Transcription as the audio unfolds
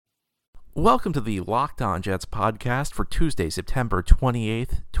Welcome to the Locked On Jets podcast for Tuesday, September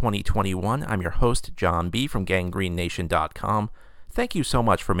 28th, 2021. I'm your host, John B. from GangreneNation.com. Thank you so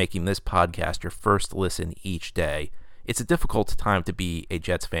much for making this podcast your first listen each day. It's a difficult time to be a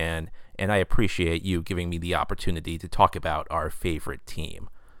Jets fan, and I appreciate you giving me the opportunity to talk about our favorite team.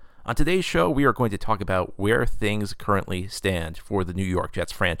 On today's show, we are going to talk about where things currently stand for the New York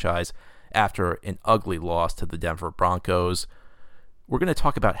Jets franchise after an ugly loss to the Denver Broncos. We're going to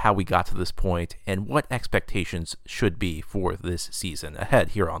talk about how we got to this point and what expectations should be for this season ahead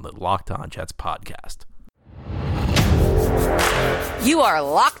here on the Locked On Jets podcast. You are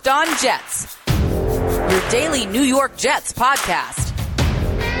Locked On Jets, your daily New York Jets podcast.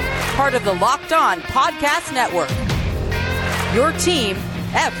 Part of the Locked On Podcast Network, your team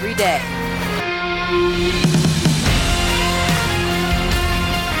every day.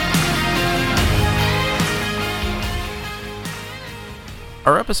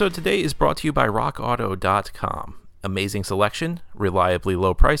 Our episode today is brought to you by RockAuto.com. Amazing selection, reliably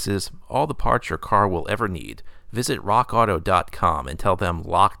low prices, all the parts your car will ever need. Visit RockAuto.com and tell them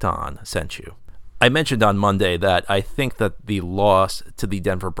Locked On sent you. I mentioned on Monday that I think that the loss to the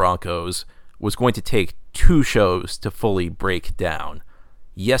Denver Broncos was going to take two shows to fully break down.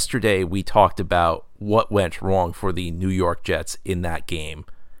 Yesterday, we talked about what went wrong for the New York Jets in that game.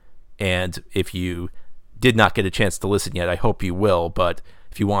 And if you did not get a chance to listen yet, I hope you will, but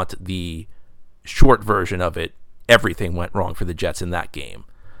if you want the short version of it, everything went wrong for the Jets in that game.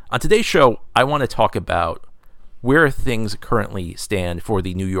 On today's show, I want to talk about where things currently stand for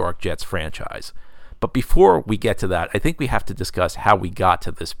the New York Jets franchise. But before we get to that, I think we have to discuss how we got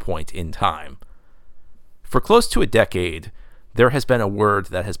to this point in time. For close to a decade, there has been a word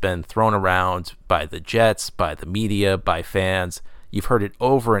that has been thrown around by the Jets, by the media, by fans. You've heard it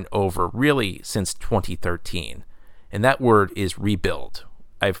over and over, really, since 2013. And that word is rebuild.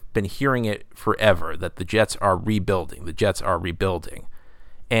 I've been hearing it forever, that the Jets are rebuilding. The Jets are rebuilding.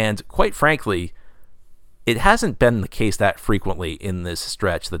 And quite frankly, it hasn't been the case that frequently in this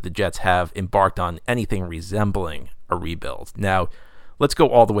stretch that the Jets have embarked on anything resembling a rebuild. Now, let's go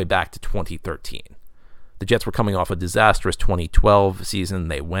all the way back to 2013. The Jets were coming off a disastrous 2012 season.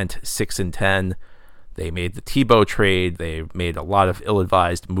 They went 6-10. They made the Tebow trade. They made a lot of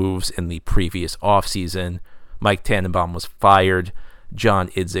ill-advised moves in the previous offseason. Mike Tannenbaum was fired. John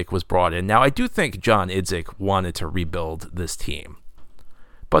Idzik was brought in. Now, I do think John Idzik wanted to rebuild this team,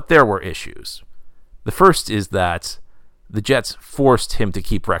 but there were issues. The first is that the Jets forced him to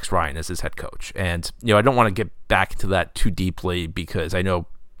keep Rex Ryan as his head coach. And, I don't want to get back into that too deeply because I know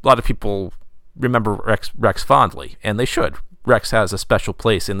a lot of people remember Rex fondly, and they should. Rex has a special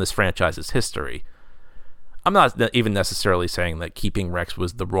place in this franchise's history. I'm not even necessarily saying that keeping Rex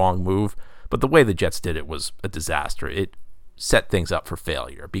was the wrong move, but the way the Jets did it was a disaster. It set things up for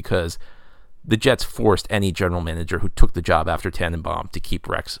failure because the Jets forced any general manager who took the job after Tannenbaum to keep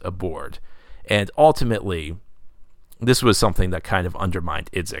Rex aboard. And ultimately, this was something that kind of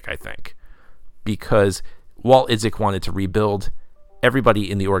undermined Idzik, I think, because while Idzik wanted to rebuild, everybody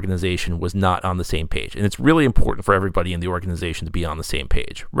in the organization was not on the same page. And it's really important for everybody in the organization to be on the same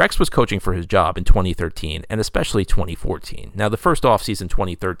page. Rex was coaching for his job in 2013 and especially 2014. Now, the first offseason,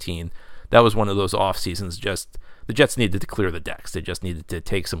 2013, that was one of those off seasons the Jets needed to clear the decks. They just needed to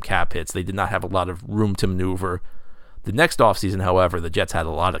take some cap hits. They did not have a lot of room to maneuver. The next offseason, however, the Jets had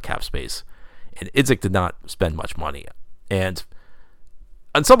a lot of cap space, and Idzik did not spend much money. And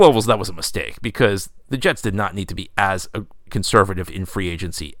on some levels, that was a mistake because the Jets did not need to be as conservative in free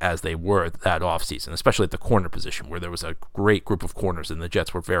agency as they were that offseason, especially at the corner position where there was a great group of corners and the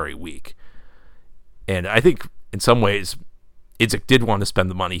Jets were very weak. And I think in some ways, Idzik did want to spend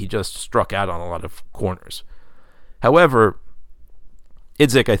the money. He just struck out on a lot of corners. However,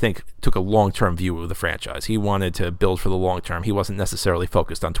 Idzik, I think, took a long-term view of the franchise. He wanted to build for the long term. He wasn't necessarily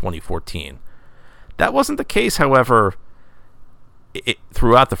focused on 2014. That wasn't the case, however,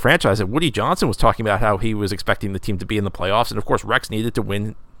 throughout the franchise. And Woody Johnson was talking about how he was expecting the team to be in the playoffs, and of course Rex needed to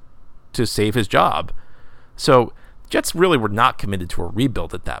win to save his job. So Jets really were not committed to a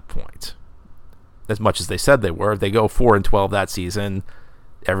rebuild at that point, as much as they said they were. They go 4-12 that season.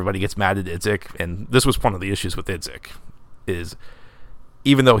 Everybody gets mad at Idzik, and this was one of the issues with Idzik, is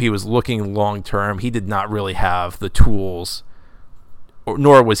even though he was looking long term, he did not really have the tools,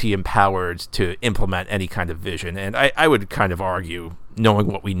 nor was he empowered to implement any kind of vision. And I would kind of argue, knowing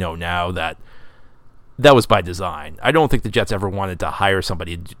what we know now, that was by design. I don't think the Jets ever wanted to hire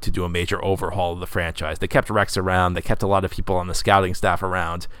somebody to do a major overhaul of the franchise. They kept Rex around. They kept a lot of people on the scouting staff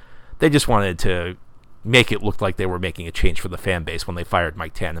around. They just wanted to make it look like they were making a change for the fan base when they fired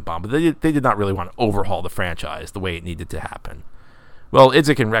Mike Tannenbaum. But they did not really want to overhaul the franchise the way it needed to happen. Well,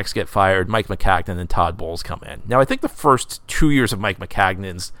 Idzik and Rex get fired, Mike Maccagnan and Todd Bowles come in. Now, I think the first 2 years of Mike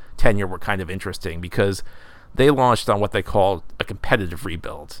Maccagnan's tenure were kind of interesting because they launched on what they called a competitive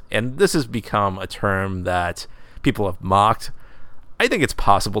rebuild. And this has become a term that people have mocked. I think it's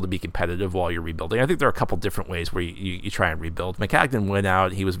possible to be competitive while you're rebuilding. I think there are a couple different ways where you try and rebuild. Maccagnan went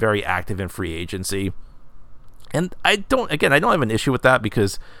out. He was very active in free agency. And I don't have an issue with that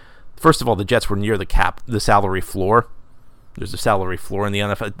because, first of all, the Jets were near the salary floor. There's a salary floor in the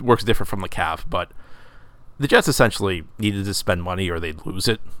NFL. It works different from the cap, but the Jets essentially needed to spend money or they'd lose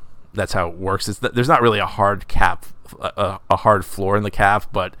it. That's how it works. There's not really a hard cap, a hard floor in the cap,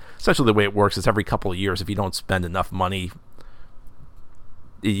 but essentially the way it works is every couple of years, if you don't spend enough money,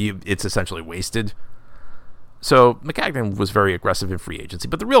 it's essentially wasted. So Maccagnan was very aggressive in free agency,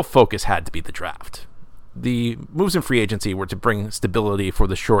 but the real focus had to be the draft. The moves in free agency were to bring stability for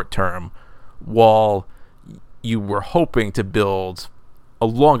the short term while you were hoping to build a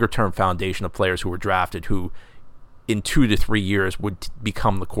longer-term foundation of players who were drafted who in 2 to 3 years would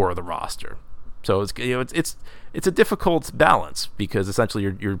become the core of the roster. So it's a difficult balance because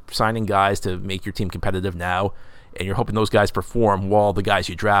essentially you're signing guys to make your team competitive now, and you're hoping those guys perform while the guys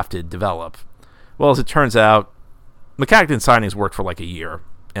you drafted develop. Well, as it turns out, Maccagnan signings worked for like a year,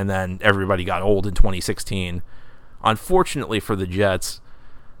 and then everybody got old in 2016. Unfortunately for the Jets,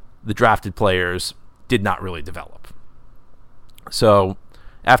 the drafted players did not really develop. So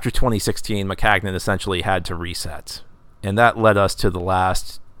after 2016, Maccagnan essentially had to reset. And that led us to the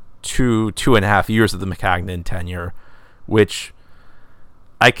last two and a half years of the Maccagnan tenure, which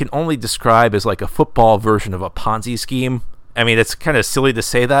I can only describe as like a football version of a Ponzi scheme. I mean, it's kind of silly to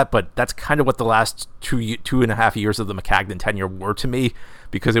say that, but that's kind of what the last two and a half years of the Maccagnan tenure were to me,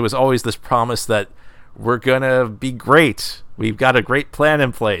 because it was always this promise that we're going to be great. We've got a great plan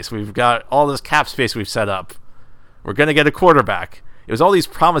in place. We've got all this cap space we've set up. We're going to get a quarterback. It was all these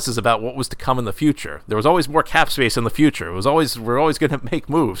promises about what was to come in the future. There was always more cap space in the future. We're always going to make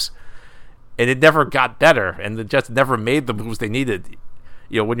moves. And it never got better, and the Jets never made the moves they needed.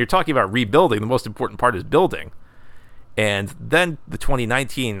 When you're talking about rebuilding, the most important part is building. And then the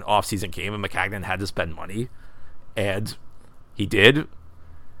 2019 offseason came, and Maccagnan had to spend money. And he did.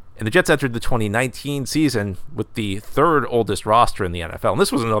 And the Jets entered the 2019 season with the third oldest roster in the NFL. And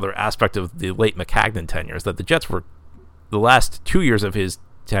this was another aspect of the late Maccagnan tenure, is that the Jets were the last 2 years of his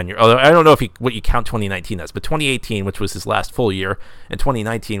tenure. Although I don't know what you count 2019 as, but 2018, which was his last full year, and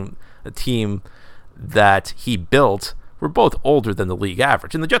 2019, a team that he built, were both older than the league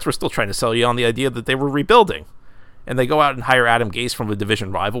average. And the Jets were still trying to sell you on the idea that they were rebuilding. And they go out and hire Adam Gase from a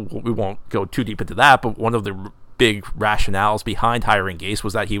division rival. We won't go too deep into that, but one of the big rationales behind hiring Gase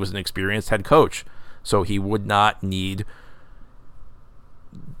was that he was an experienced head coach, so he would not need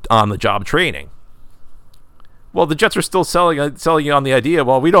on-the-job training. Well, the Jets are still selling you on the idea,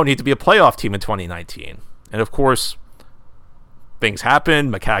 well, we don't need to be a playoff team in 2019. And of course, things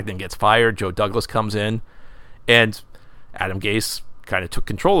happen. Maccagnan gets fired. Joe Douglas comes in, and Adam Gase kind of took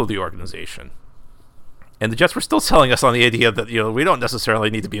control of the organization. And the Jets were still selling us on the idea that we don't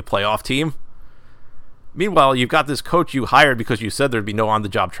necessarily need to be a playoff team. Meanwhile, you've got this coach you hired because you said there'd be no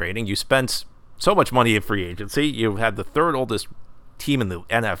on-the-job training. You spent so much money in free agency. You had the third oldest team in the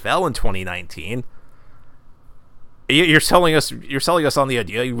NFL in 2019. You're selling us on the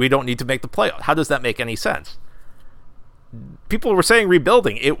idea we don't need to make the playoff. How does that make any sense? People were saying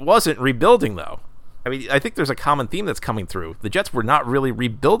rebuilding. It wasn't rebuilding, though. I mean, I think there's a common theme that's coming through. The Jets were not really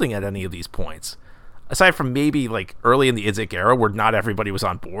rebuilding at any of these points. Aside from maybe like early in the Idzik era where not everybody was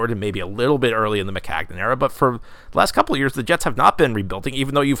on board, and maybe a little bit early in the Maccagnan era, but for the last couple of years, the Jets have not been rebuilding,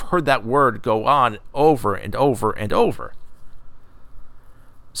 even though you've heard that word go on over and over and over.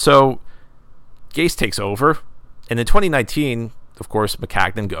 So Gase takes over, and in 2019, of course,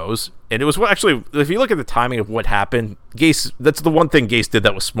 Maccagnan goes, and it was actually, if you look at the timing of what happened, Gase, that's the one thing Gase did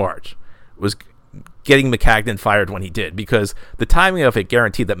that was smart, was getting Maccagnan fired when he did, because the timing of it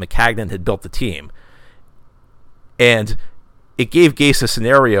guaranteed that Maccagnan had built the team. And it gave Gase a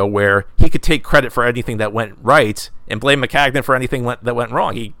scenario where he could take credit for anything that went right and blame Maccagnan for anything that went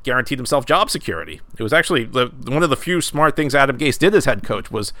wrong. He guaranteed himself job security. It was actually one of the few smart things Adam Gase did as head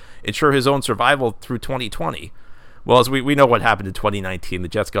coach was ensure his own survival through 2020. Well, as we know what happened in 2019, the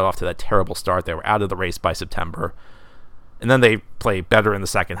Jets got off to that terrible start. They were out of the race by September. And then they play better in the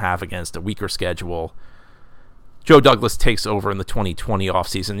second half against a weaker schedule. Joe Douglas takes over in the 2020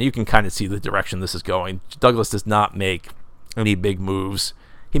 offseason. You can kind of see the direction this is going. Douglas does not make any big moves.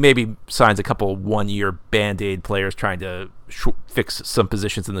 He maybe signs a couple one-year Band-Aid players trying to fix some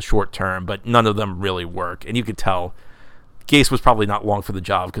positions in the short term, but none of them really work. And you could tell Gase was probably not long for the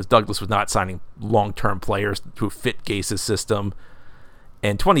job because Douglas was not signing long-term players who fit Gase's system.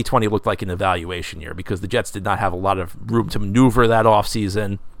 And 2020 looked like an evaluation year because the Jets did not have a lot of room to maneuver that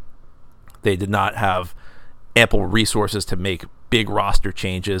offseason. They did not have ample resources to make big roster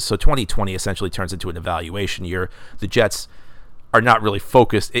changes. So 2020 essentially turns into an evaluation year. The Jets are not really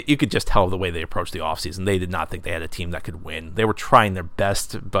focused. You could just tell the way they approached the offseason. They did not think they had a team that could win. They were trying their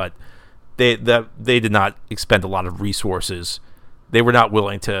best, but they did not expend a lot of resources. They were not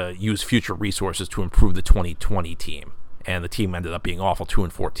willing to use future resources to improve the 2020 team. And the team ended up being awful,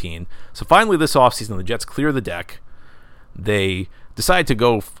 2-14. So finally this offseason, the Jets clear the deck. They decide to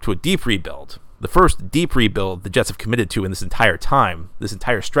go to a deep rebuild. The first deep rebuild the Jets have committed to in this entire time, this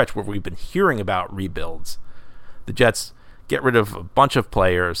entire stretch where we've been hearing about rebuilds. The Jets get rid of a bunch of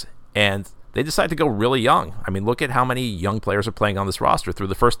players, and they decide to go really young. I mean, look at how many young players are playing on this roster. Through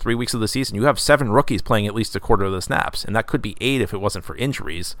the first 3 weeks of the season, you have 7 rookies playing at least a quarter of the snaps, and that could be 8 if it wasn't for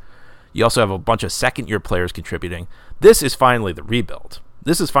injuries. You also have a bunch of second-year players contributing. This is finally the rebuild.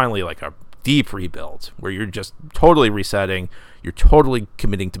 This is finally like a deep rebuild where you're just totally resetting. You're totally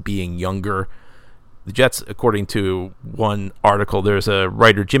committing to being younger. The Jets, according to one article, there's a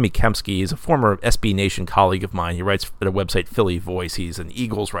writer, Jimmy Kempski. He's a former SB Nation colleague of mine. He writes at a website, Philly Voice. He's an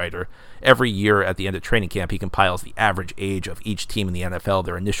Eagles writer. Every year at the end of training camp, he compiles the average age of each team in the NFL,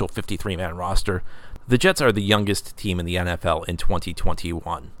 their initial 53-man roster. The Jets are the youngest team in the NFL in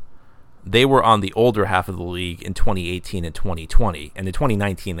 2021. They were on the older half of the league in 2018 and 2020, and in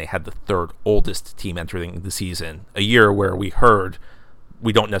 2019 they had the third oldest team entering the season, a year where we heard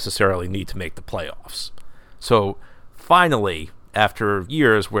we don't necessarily need to make the playoffs. So finally, after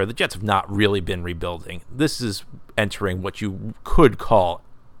years where the Jets have not really been rebuilding, this is entering what you could call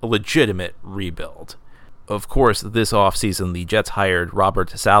a legitimate rebuild. Of course, this offseason, the Jets hired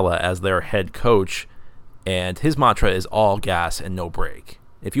Robert Saleh as their head coach, and his mantra is all gas and no brake.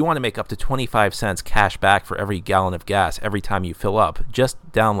 If you want to make up to 25 cents cash back for every gallon of gas every time you fill up, just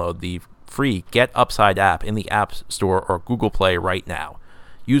download the free Get Upside app in the App Store or Google Play right now.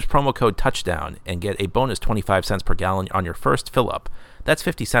 Use promo code TOUCHDOWN and get a bonus 25 cents per gallon on your first fill-up. That's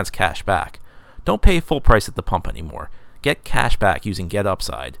 50 cents cash back. Don't pay full price at the pump anymore. Get cash back using Get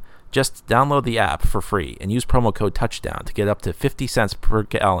Upside. Just download the app for free and use promo code TOUCHDOWN to get up to 50 cents per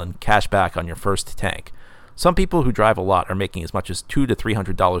gallon cash back on your first tank. Some people who drive a lot are making as much as $200 to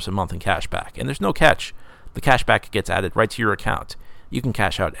 $300 a month in cash back, and there's no catch. The cash back gets added right to your account. You can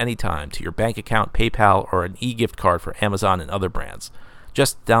cash out anytime to your bank account, PayPal, or an e-gift card for Amazon and other brands.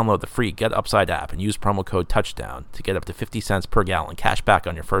 Just download the free Get Upside app and use promo code TOUCHDOWN to get up to 50 cents per gallon cash back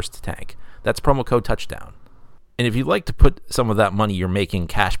on your first tank. That's promo code TOUCHDOWN. And if you'd like to put some of that money you're making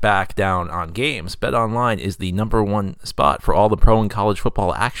cash back down on games, BetOnline is the #1 spot for all the pro and college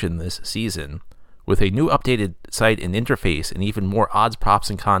football action this season. With a new updated site and interface and even more odds, props,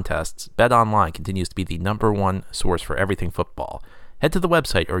 and contests, BetOnline continues to be the #1 source for everything football. Head to the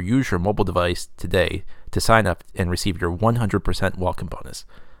website or use your mobile device today to sign up and receive your 100% welcome bonus.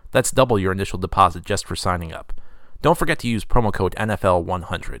 That's double your initial deposit just for signing up. Don't forget to use promo code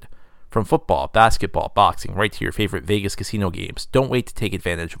NFL100. From football, basketball, boxing, right to your favorite Vegas casino games, don't wait to take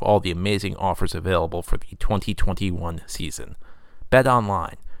advantage of all the amazing offers available for the 2021 season.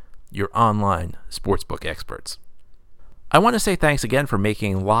 BetOnline, your online sportsbook experts. I want to say thanks again for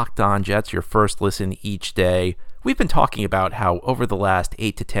making Locked On Jets your first listen each day. We've been talking about how over the last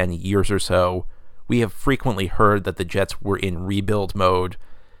 8 to 10 years or so, we have frequently heard that the Jets were in rebuild mode,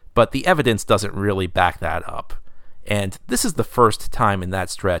 but the evidence doesn't really back that up. And this is the first time in that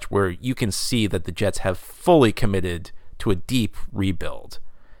stretch where you can see that the Jets have fully committed to a deep rebuild.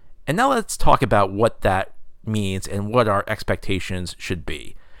 And now let's talk about what that means and what our expectations should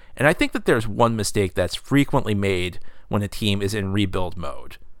be. And I think that there's one mistake that's frequently made when a team is in rebuild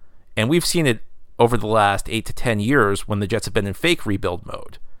mode. And we've seen it over the last 8 to 10 years when the Jets have been in fake rebuild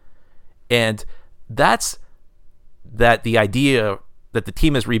mode. And that's that the idea that the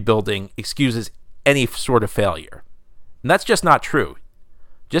team is rebuilding excuses any sort of failure. And that's just not true.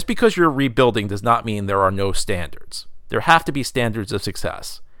 Just because you're rebuilding does not mean there are no standards. There have to be standards of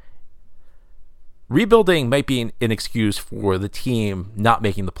success. Rebuilding might be an excuse for the team not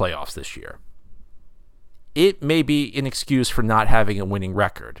making the playoffs this year. It may be an excuse for not having a winning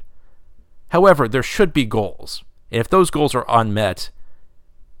record. However, there should be goals. And if those goals are unmet,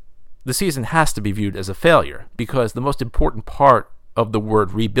 the season has to be viewed as a failure because the most important part of the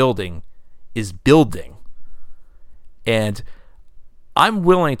word rebuilding is building. And I'm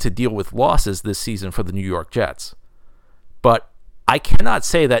willing to deal with losses this season for the New York Jets. But I cannot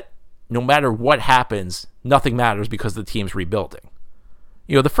say that no matter what happens, nothing matters because the team's rebuilding.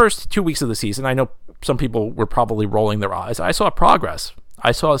 You know, the first 2 weeks of the season, I know some people were probably rolling their eyes. I saw progress.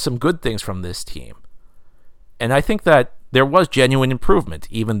 I saw some good things from this team. And I think that there was genuine improvement,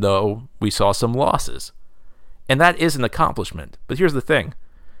 even though we saw some losses. And that is an accomplishment. But here's the thing.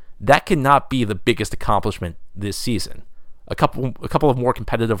 That cannot be the biggest accomplishment this season. A couple of more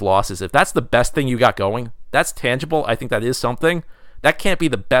competitive losses. If that's the best thing you got going, that's tangible. I think that is something. That can't be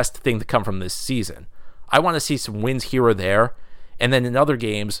the best thing to come from this season. I want to see some wins here or there. And then in other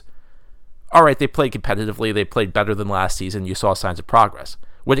games, all right, they played competitively. They played better than last season. You saw signs of progress.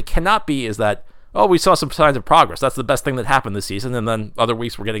 What it cannot be is that, oh, we saw some signs of progress. That's the best thing that happened this season. And then other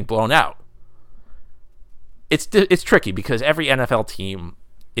weeks we're getting blown out. It's tricky because every NFL team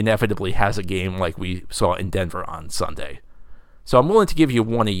inevitably has a game like we saw in Denver on Sunday. So I'm willing to give you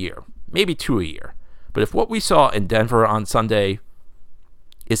one a year, maybe two a year. But if what we saw in Denver on Sunday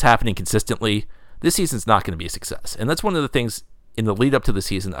is happening consistently, this season's not going to be a success. And that's one of the things in the lead up to the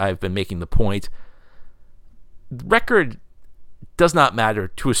season I've been making the point. The record does not matter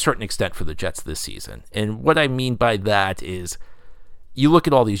to a certain extent for the Jets this season. And what I mean by that is you look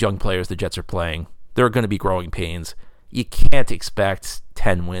at all these young players the Jets are playing, there are going to be growing pains. You can't expect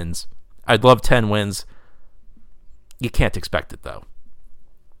 10 wins. I'd love 10 wins. You can't expect it, though.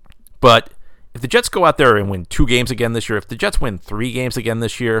 But if the Jets go out there and win 2 games again this year, if the Jets win 3 games again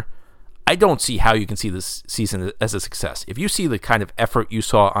this year, I don't see how you can see this season as a success. If you see the kind of effort you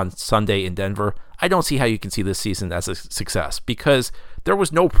saw on Sunday in Denver, I don't see how you can see this season as a success because there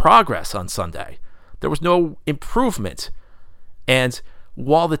was no progress on Sunday. There was no improvement. And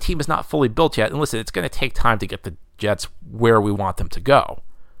while the team is not fully built yet, and listen, it's going to take time to get the Jets where we want them to go.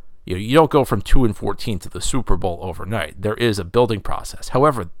 You don't go from 2-14 to the Super Bowl overnight. There is a building process.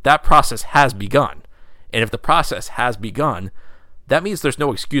 However, that process has begun. And if the process has begun, that means there's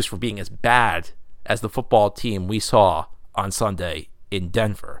no excuse for being as bad as the football team we saw on Sunday in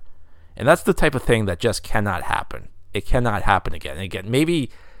Denver. And that's the type of thing that just cannot happen. It cannot happen again. And again,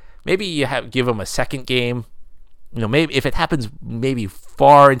 maybe you give them a second game. Maybe if it happens maybe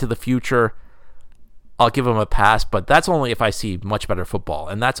far into the future, I'll give them a pass, but that's only if I see much better football,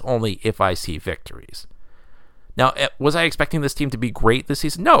 and that's only if I see victories. Now, was I expecting this team to be great this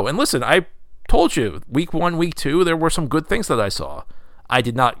season? No, and listen, I told you, week 1, week 2, there were some good things that I saw. I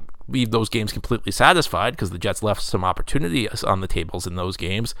did not leave those games completely satisfied because the Jets left some opportunity on the tables in those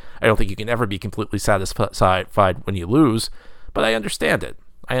games. I don't think you can ever be completely satisfied when you lose, but I understand it.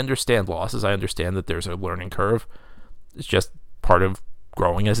 I understand losses. I understand that there's a learning curve. It's just part of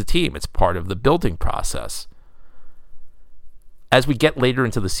growing as a team. It's part of the building process. As we get later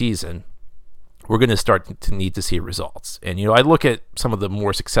into the season, we're going to start to need to see results. And, I look at some of the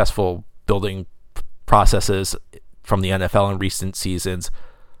more successful building processes from the NFL in recent seasons.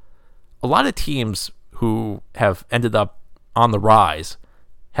 A lot of teams who have ended up on the rise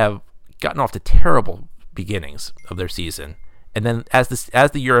have gotten off to terrible beginnings of their season. And then as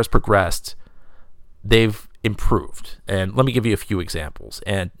the year has progressed, they've improved. And let me give you a few examples.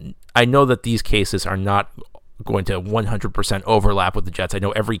 And I know that these cases are not going to 100% overlap with the Jets. I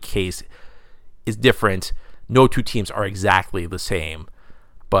know every case is different. No two teams are exactly the same.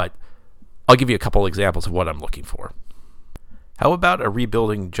 But I'll give you a couple examples of what I'm looking for. How about a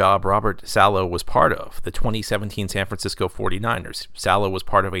rebuilding job Robert Saleh was part of, the 2017 San Francisco 49ers? Saleh was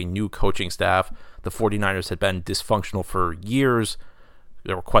part of a new coaching staff. The 49ers had been dysfunctional for years.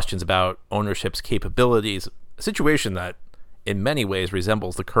 There were questions about ownership's capabilities, a situation that in many ways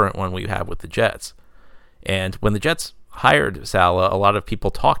resembles the current one we have with the Jets. And when the Jets hired Saleh, a lot of people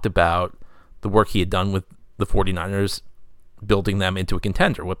talked about the work he had done with the 49ers, building them into a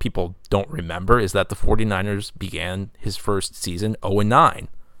contender. What people don't remember is that the 49ers began his first season 0-9.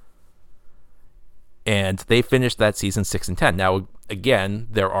 And they finished that season 6-10. Now, again,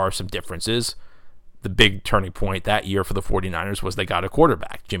 there are some differences. The big turning point that year for the 49ers was they got a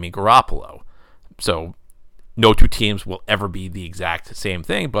quarterback, Jimmy Garoppolo. So no two teams will ever be the exact same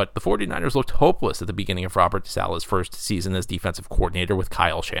thing, but the 49ers looked hopeless at the beginning of Robert Saleh's first season as defensive coordinator with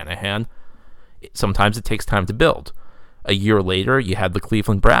Kyle Shanahan. Sometimes it takes time to build. A year later, you had the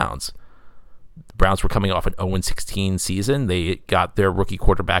Cleveland Browns. The Browns were coming off an 0-16 season. They got their rookie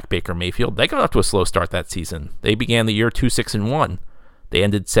quarterback, Baker Mayfield. They got off to a slow start that season. They began the year 2-6-1. They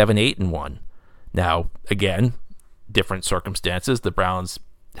ended 7-8-1. Now, again, different circumstances. The Browns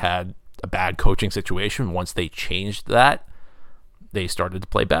had a bad coaching situation. Once they changed that, they started to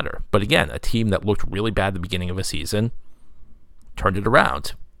play better. But again, a team that looked really bad at the beginning of a season turned it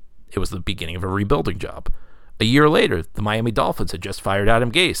around. It was the beginning of a rebuilding job. A year later, the Miami Dolphins had just fired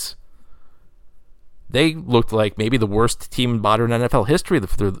Adam Gase. They looked like maybe the worst team in modern NFL history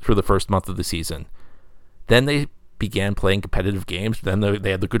through the first month of the season. Then they began playing competitive games. Then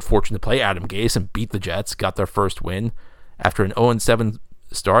they had the good fortune to play Adam Gase and beat the Jets, got their first win. After an 0-7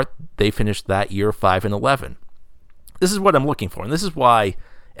 start, they finished that year 5-11. This is what I'm looking for, and this is why,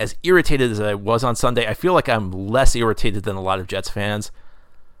 as irritated as I was on Sunday, I feel like I'm less irritated than a lot of Jets fans.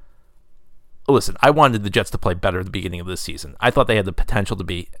 Listen, I wanted the Jets to play better at the beginning of this season. I thought they had the potential to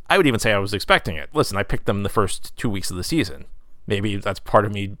be. I would even say I was expecting it. Listen, I picked them the first 2 weeks of the season. Maybe that's part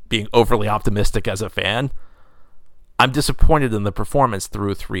of me being overly optimistic as a fan. I'm disappointed in the performance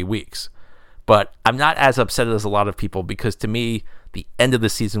through 3 weeks. But I'm not as upset as a lot of people because, to me, the end of the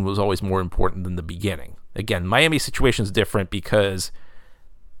season was always more important than the beginning. Again, Miami's situation is different because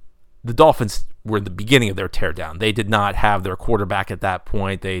the Dolphins were in the beginning of their teardown. They did not have their quarterback at that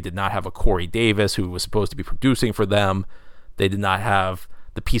point. They did not have a Corey Davis who was supposed to be producing for them. They did not have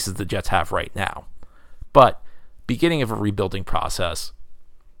the pieces the Jets have right now. But beginning of a rebuilding process,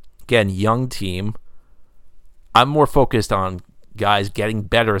 again, young team. I'm more focused on guys getting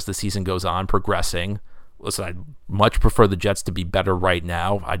better as the season goes on, progressing. Listen, I'd much prefer the Jets to be better right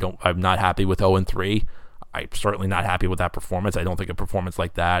now. I'm not happy with 0-3. I'm certainly not happy with that performance. I don't think a performance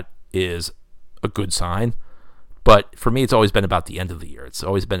like that is a good sign. But for me, it's always been about the end of the year. It's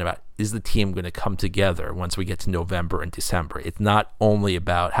always been about, is the team going to come together once we get to November and December? It's not only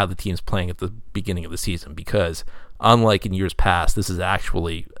about how the team's playing at the beginning of the season, because unlike in years past, this is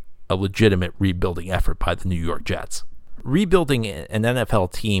actually a legitimate rebuilding effort by the New York Jets. Rebuilding an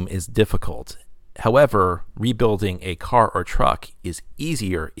NFL team is difficult. However, rebuilding a car or truck is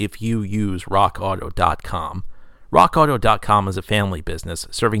easier if you use RockAuto.com. RockAuto.com is a family business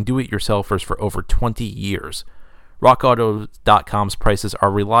serving do-it-yourselfers for over 20 years. RockAuto.com's prices are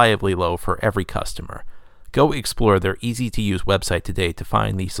reliably low for every customer. Go explore their easy-to-use website today to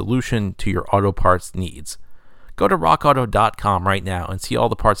find the solution to your auto parts needs. Go to RockAuto.com right now and see all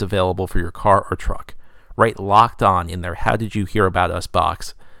the parts available for your car or truck. Write Locked On in their How Did You Hear About Us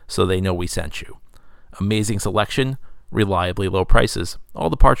box so they know we sent you. Amazing selection, reliably low prices, all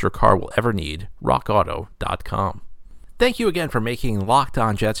the parts your car will ever need. RockAuto.com. Thank you again for making Locked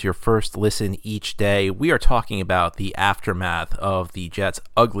On Jets your first listen each day. We are talking about the aftermath of the Jets'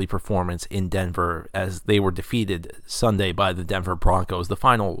 ugly performance in Denver as they were defeated Sunday by the Denver Broncos. The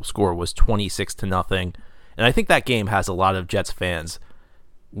final score was 26-0, and I think that game has a lot of Jets fans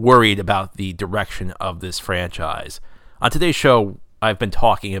worried about the direction of this franchise. On today's show, I've been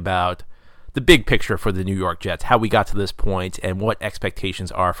talking about the big picture for the New York Jets, how we got to this point, and what expectations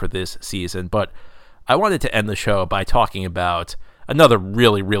are for this season. But I wanted to end the show by talking about another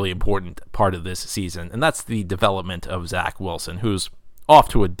really, really important part of this season, and that's the development of Zach Wilson, who's off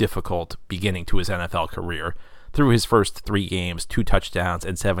to a difficult beginning to his NFL career. Through his first 3 games, 2 touchdowns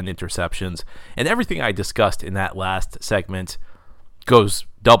and 7 interceptions, and everything I discussed in that last segment goes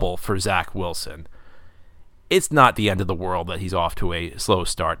double for Zach Wilson. It's not the end of the world that he's off to a slow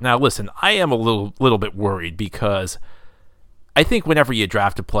start. Now, listen, I am a little bit worried because I think whenever you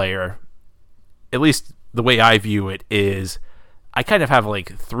draft a player, at least the way I view it is, I kind of have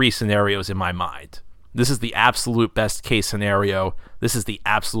like 3 scenarios in my mind. This is the absolute best case scenario. This is the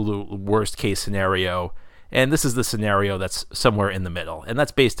absolute worst case scenario. And this is the scenario that's somewhere in the middle. And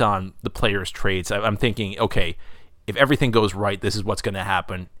that's based on the player's traits. I'm thinking, okay, if everything goes right, this is what's going to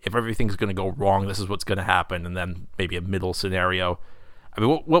happen. If everything's going to go wrong, this is what's going to happen. And then maybe a middle scenario. I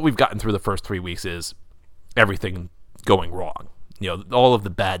mean, what we've gotten through the first 3 weeks is everything going wrong. You know, all of the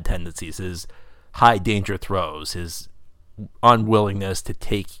bad tendencies, his high danger throws, his unwillingness to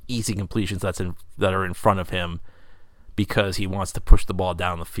take easy completions that are in front of him because he wants to push the ball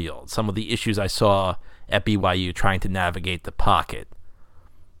down the field. Some of the issues I saw at BYU trying to navigate the pocket.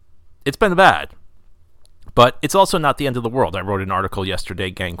 It's been bad. But it's also not the end of the world. I wrote an article yesterday,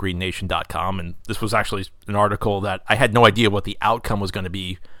 GangreneNation.com, and this was actually an article that I had no idea what the outcome was going to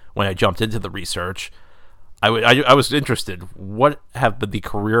be when I jumped into the research. I was interested. What have the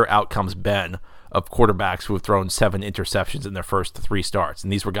career outcomes been of quarterbacks who have thrown 7 interceptions in their first 3 starts?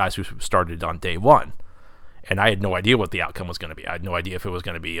 And these were guys who started on day 1. And I had no idea what the outcome was going to be. I had no idea if it was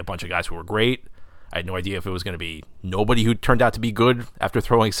going to be a bunch of guys who were great. I had no idea if it was going to be nobody who turned out to be good after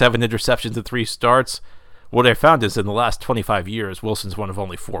throwing 7 interceptions in 3 starts. What I found is in the last 25 years, Wilson's one of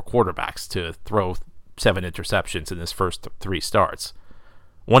only 4 quarterbacks to throw 7 interceptions in his first 3 starts.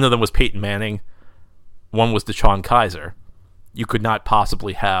 One of them was Peyton Manning. One was DeShone Kizer. You could not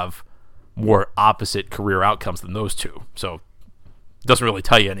possibly have more opposite career outcomes than those 2. So it doesn't really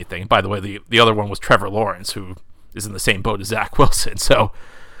tell you anything. By the way, the other one was Trevor Lawrence, who is in the same boat as Zach Wilson. So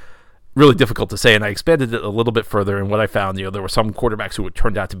really difficult to say. And I expanded it a little bit further. And what I found, there were some quarterbacks who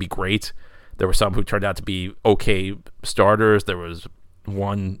turned out to be great. There were some who turned out to be okay starters. There was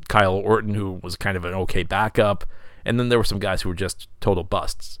one, Kyle Orton, who was kind of an okay backup. And then there were some guys who were just total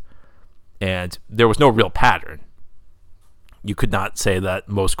busts. And there was no real pattern. You could not say that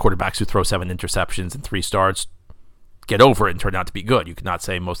most quarterbacks who throw 7 interceptions in 3 starts get over it and turn out to be good. You could not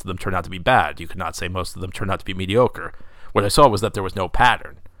say most of them turned out to be bad. You could not say most of them turned out to be mediocre. What I saw was that there was no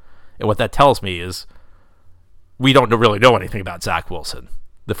pattern. And what that tells me is we don't really know anything about Zach Wilson.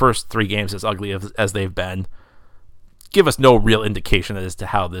 The first 3 games, as ugly as they've been, give us no real indication as to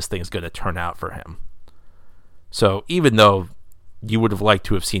how this thing is going to turn out for him. So even though you would have liked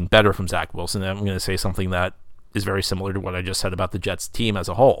to have seen better from Zach Wilson, I'm going to say something that is very similar to what I just said about the Jets team as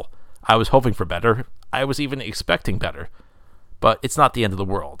a whole. I was hoping for better. I was even expecting better. But it's not the end of the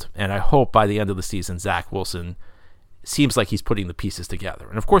world. And I hope by the end of the season, Zach Wilson seems like he's putting the pieces together.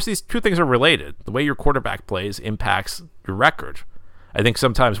 And of course, these two things are related. The way your quarterback plays impacts your record. I think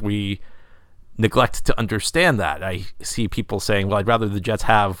sometimes we neglect to understand that. I see people saying, well, I'd rather the Jets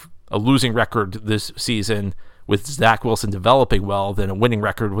have a losing record this season with Zach Wilson developing well than a winning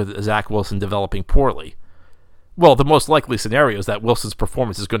record with Zach Wilson developing poorly. Well, the most likely scenario is that Wilson's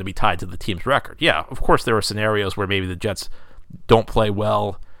performance is going to be tied to the team's record. Yeah, of course there are scenarios where maybe the Jets don't play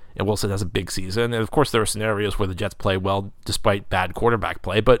well and Wilson has a big season. And of course there are scenarios where the Jets play well despite bad quarterback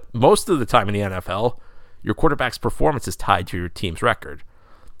play. But most of the time in the NFL, your quarterback's performance is tied to your team's record.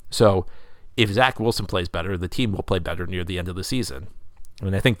 So if Zach Wilson plays better, the team will play better near the end of the season.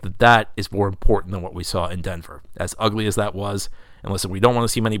 And I think that is more important than what we saw in Denver. As ugly as that was, and listen, we don't want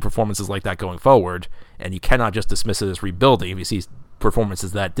to see many performances like that going forward, and you cannot just dismiss it as rebuilding if you see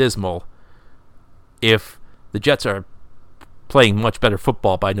performances that dismal. If the Jets are playing much better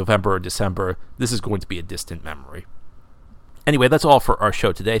football by November or December, this is going to be a distant memory. Anyway, that's all for our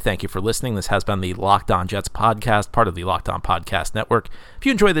show today. Thank you for listening. This has been the Locked On Jets podcast, part of the Locked On Podcast Network. If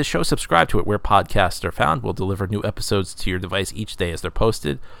you enjoy this show, subscribe to it where podcasts are found. We'll deliver new episodes to your device each day as they're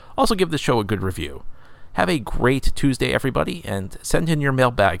posted. Also, give the show a good review. Have a great Tuesday, everybody, and send in your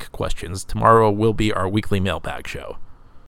mailbag questions. Tomorrow will be our weekly mailbag show.